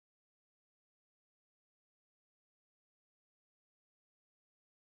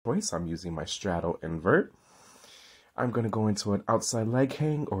choice. I'm using my straddle invert. I'm going to go into an outside leg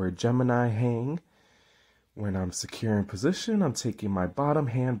hang or a Gemini hang. When I'm secure in position, I'm taking my bottom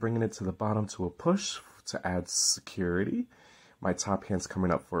hand, bringing it to the bottom to a push to add security. My top hand's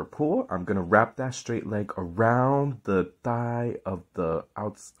coming up for a pull. I'm going to wrap that straight leg around the thigh of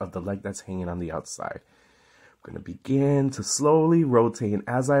the leg that's hanging on the outside. I'm going to begin to slowly rotate, and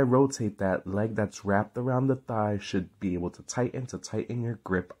as I rotate, that leg that's wrapped around the thigh should be able to tighten your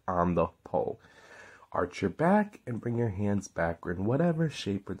grip on the pole. Arch your back and bring your hands backward in whatever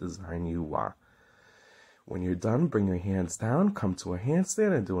shape or design you want. When you're done, bring your hands down, come to a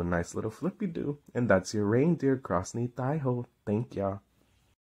handstand and do a nice little flippy-do. And that's your reindeer cross knee thigh hold. Thank y'all.